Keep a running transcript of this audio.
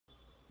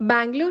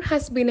Bangalore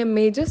has been a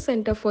major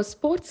center for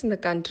sports in the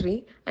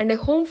country and a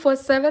home for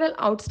several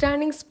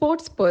outstanding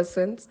sports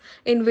persons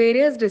in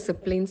various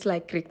disciplines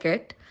like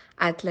cricket,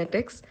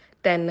 athletics,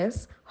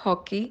 tennis,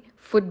 hockey,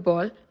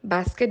 football,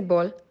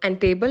 basketball, and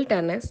table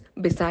tennis,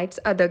 besides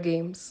other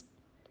games.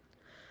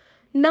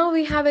 Now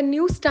we have a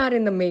new star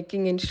in the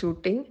making in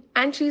shooting,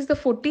 and she is the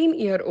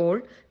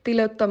 14-year-old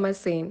Tilottama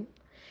Sen,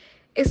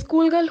 a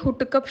schoolgirl who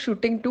took up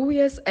shooting 2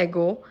 years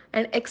ago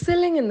and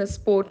excelling in the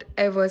sport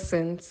ever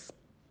since.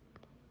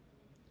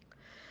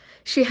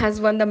 She has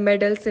won the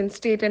medals in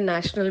state and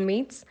national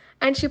meets,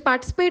 and she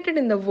participated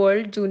in the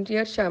World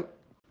Junior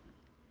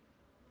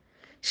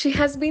She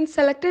has been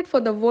selected for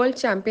the World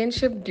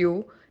Championship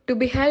due to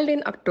be held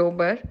in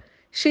October.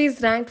 She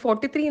is ranked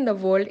 43 in the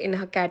world in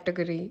her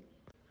category.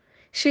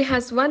 She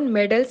has won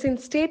medals in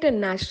state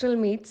and national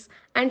meets,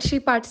 and she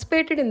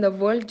participated in the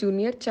World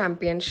Junior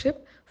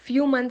Championship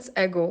few months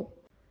ago.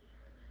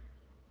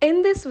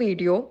 In this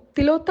video,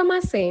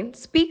 Tilottama Sen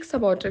speaks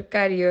about her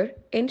career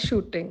in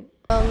shooting.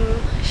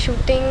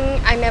 Shooting,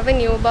 I never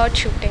knew about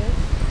shooting.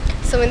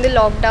 So in the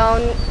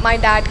lockdown, my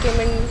dad came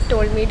and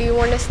told me, "Do you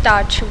want to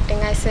start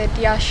shooting?" I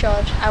said, "Yeah,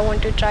 sure. I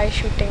want to try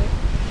shooting."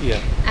 Yeah.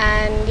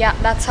 And yeah,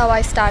 that's how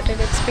I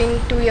started. It's been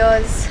 2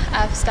 years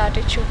I've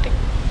started shooting.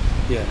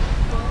 Yeah.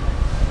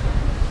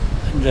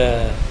 And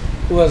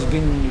who has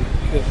been,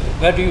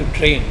 where do you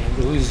train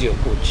and who is your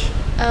coach?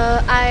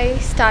 I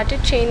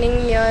started training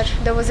near,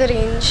 there was a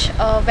range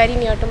very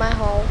near to my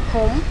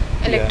home,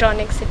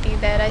 Electronic City.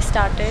 There I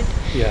started.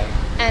 Yeah.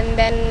 And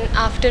then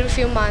after a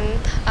few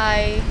months,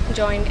 I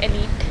joined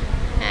Elite,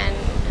 and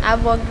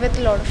I've worked with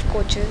a lot of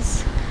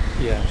coaches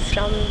Yeah.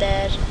 from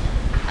there.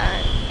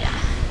 And yeah.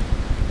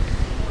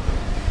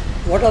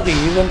 What are the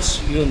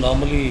events you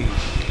normally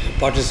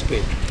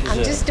participate?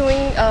 I'm just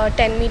doing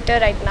 10 meter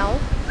right now.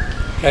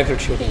 Rifle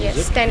shooting, Yes,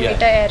 is it? 10 Yeah.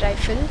 meter air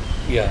rifle.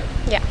 Yeah.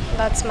 Yeah,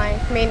 that's my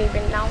main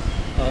event now.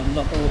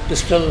 No,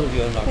 pistol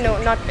you're not? No,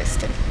 not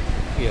pistol,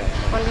 Yeah.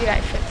 only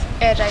rifle,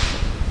 air rifle.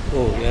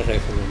 Oh, yeah,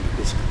 rifle only,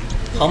 basically.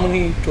 How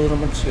many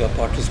tournaments you have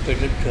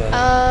participated at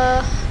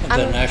the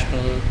I'm-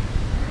 national,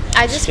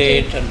 I just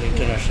state played, and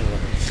international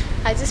levels?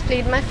 I just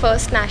played my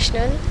first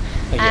national,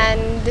 Yeah.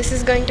 and this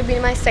is going to be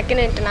my second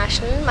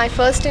international. My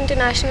first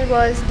international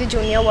was the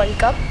Junior World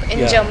Cup in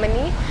Yeah.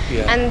 Germany,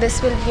 Yeah. and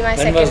this will be my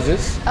When second. was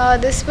this?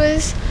 This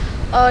was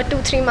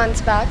 2-3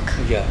 months back.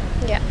 Yeah.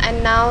 Yeah,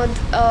 and now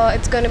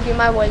it's going to be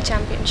my World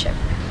Championship.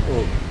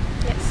 Oh.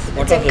 Yes.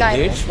 What it's are in the Cairo.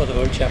 dates for the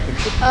World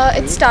Championship?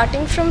 It's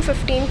starting from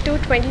 15th to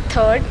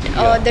 23rd.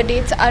 Yeah. The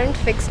dates aren't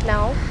fixed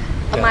now,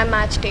 Yeah. my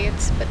match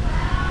dates, but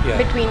Yeah.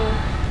 between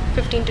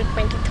 15th to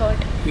 23rd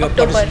You are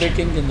October.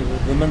 participating in the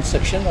women's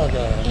section or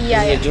the,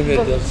 Yeah, is the junior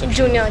Wo- girls section?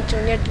 junior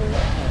team.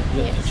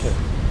 Yeah, Yes. sure.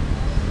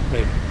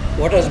 Right.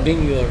 What has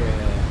been your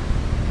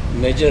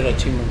major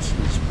achievements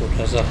in sport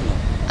as of now?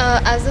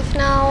 As of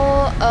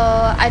now,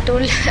 I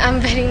told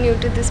I'm very new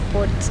to this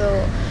sport, so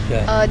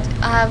Yeah.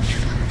 I have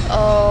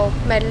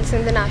medals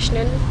in the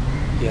national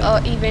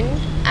Yeah. event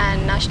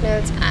and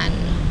nationals, and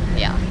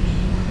yeah,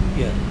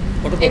 Yeah.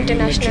 What about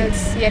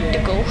internationals yet to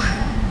go.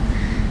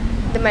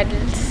 The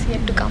medals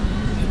yet to come.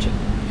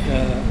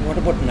 What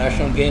about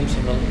national games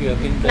and all? You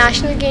have been there?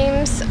 National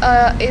Games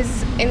is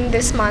in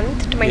this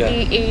month,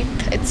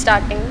 28th. It's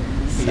starting.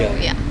 So Yeah.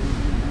 yeah.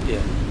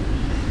 Yeah.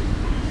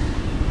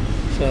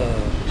 So,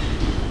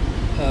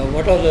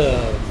 what are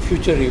the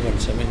future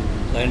events? I mean,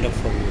 lined up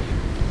for you?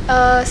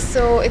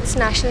 So it's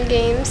National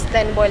Games,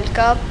 then World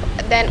Cup,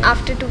 then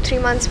after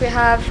 2-3 months we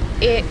have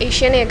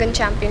Asian Aegon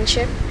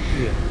Championship,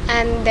 Yeah.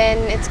 and then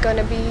it's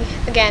gonna be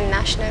again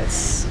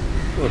nationals.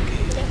 Okay.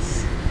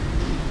 Yes.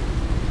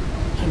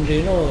 And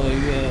you,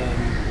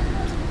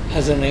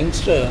 as an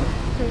youngster,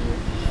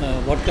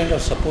 what kind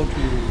of support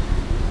you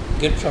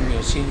get from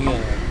your senior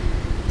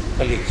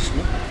colleagues?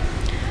 No?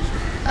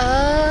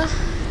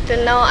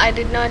 Till now I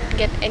did not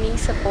get any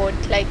support.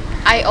 Like,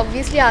 I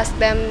obviously asked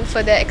them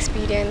for their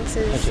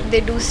experiences. Okay. They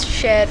do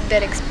share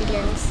their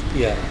experience,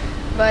 Yeah.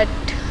 but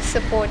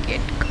support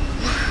yet to come.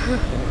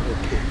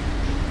 Okay.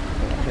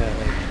 Yeah,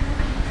 right.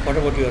 What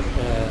about your?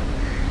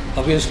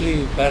 Obviously,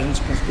 parents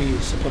must be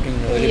supporting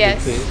in a very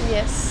Yes, big way.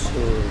 yes.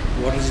 So,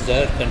 what is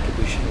their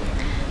contribution?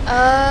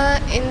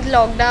 In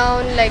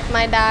lockdown, like,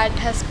 my dad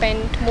has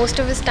spent most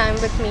of his time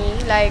with me,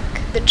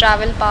 like the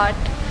travel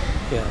part.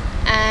 Yeah.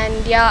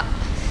 And yeah,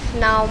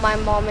 now my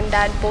mom and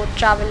dad both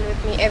travel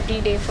with me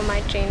every day for my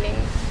training.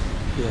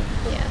 Yeah.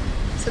 Yeah,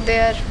 so they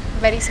are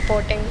very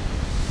supporting.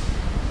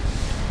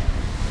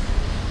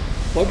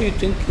 What do you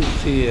think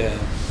is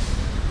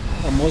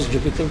the most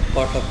difficult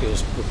part of your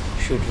sport,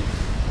 shooting?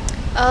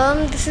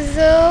 This is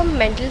a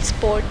mental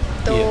sport,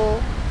 though.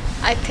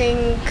 Yeah. I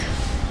think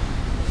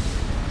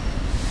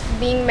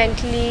being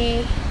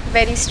mentally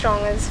very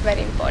strong is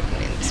very important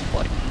in the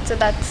sport. So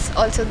that's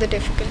also the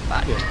difficult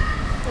part. Yeah.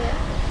 Yeah.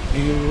 Do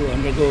you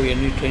undergo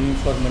any training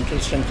for mental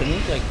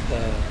strengthening, like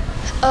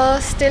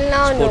Still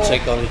now, no. sports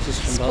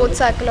psychologist and all Sports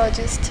that?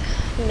 psychologist,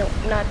 no,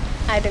 not.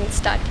 I didn't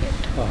start yet.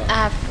 Uh-huh. I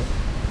have to.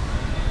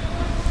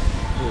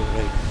 Oh,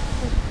 right.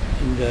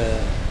 And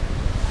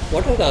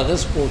what are the other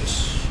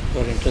sports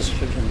you are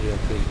interested in your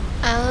play?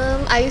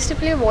 I used to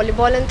play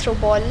volleyball and throw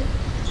ball,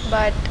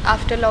 but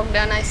after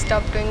lockdown I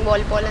stopped doing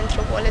volleyball and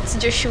throw ball. It's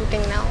just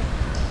shooting now.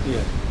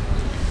 Yeah.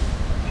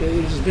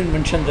 It's been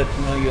mentioned that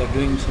you are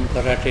doing some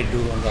karate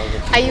do and all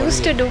that. I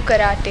used to do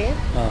karate,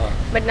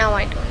 but now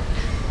I don't.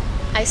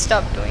 I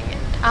stopped doing it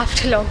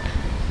after lockdown.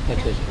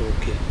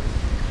 Okay.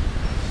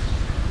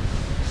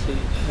 See,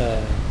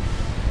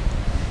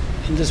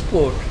 in the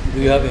sport,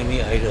 do you have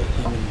any idol?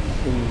 I mean,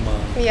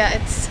 Yeah,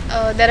 it's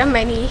there are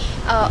many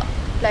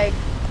like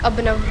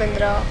Abhinav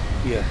Bindra,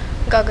 yeah,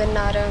 Gagan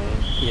Narang,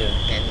 yeah.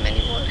 and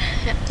many more.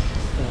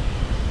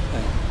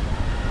 Fine.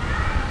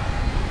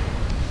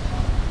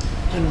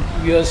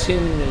 And we have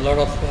seen a lot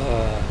of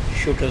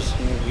shooters.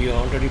 We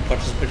already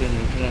participate in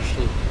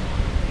international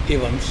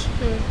events.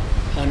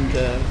 And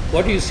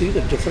what do you see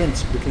the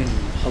difference between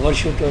our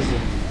shooters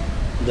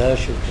and their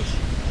shooters,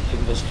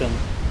 like Western?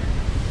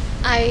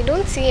 I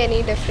don't see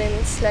any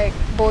difference. Like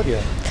both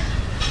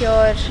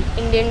your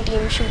Indian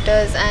team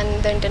shooters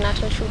and the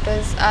international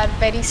shooters are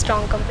very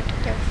strong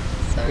competitive.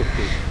 So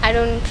I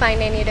don't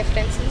find any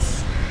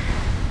differences.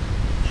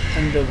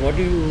 And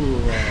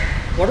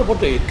what about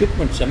the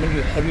equipment? I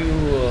mean, are you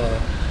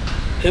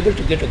able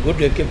to get a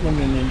good equipment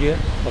in India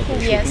for the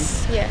shooting?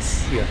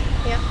 Yes.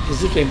 Yeah.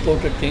 Is it an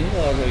imported thing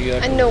or you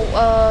are? No,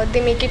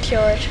 they make it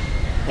here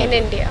in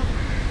India.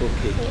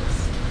 Okay. Yes.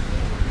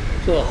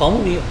 So how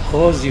many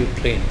hours you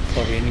train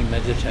for any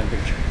major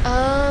championship?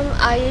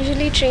 I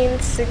usually train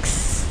 6 to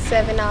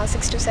 7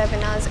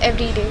 hours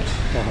every day.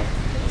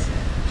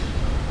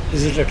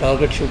 Is it a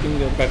target shooting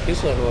your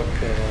practice or what?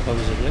 How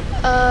is it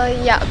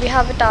like? Yeah, we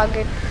have a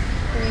target.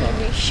 We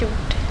usually shoot.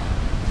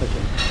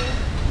 Okay.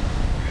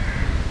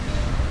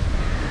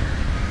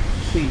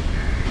 See,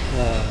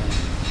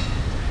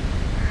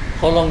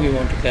 how long you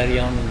want to carry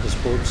on in the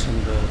sports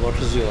and what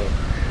is your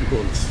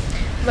goals?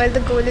 Well,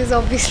 the goal is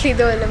obviously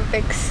the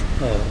Olympics.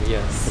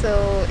 Yeah.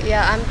 So,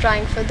 yeah, I'm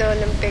trying for the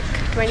Olympic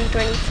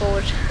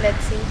 2024.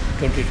 Let's see.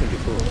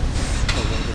 2024.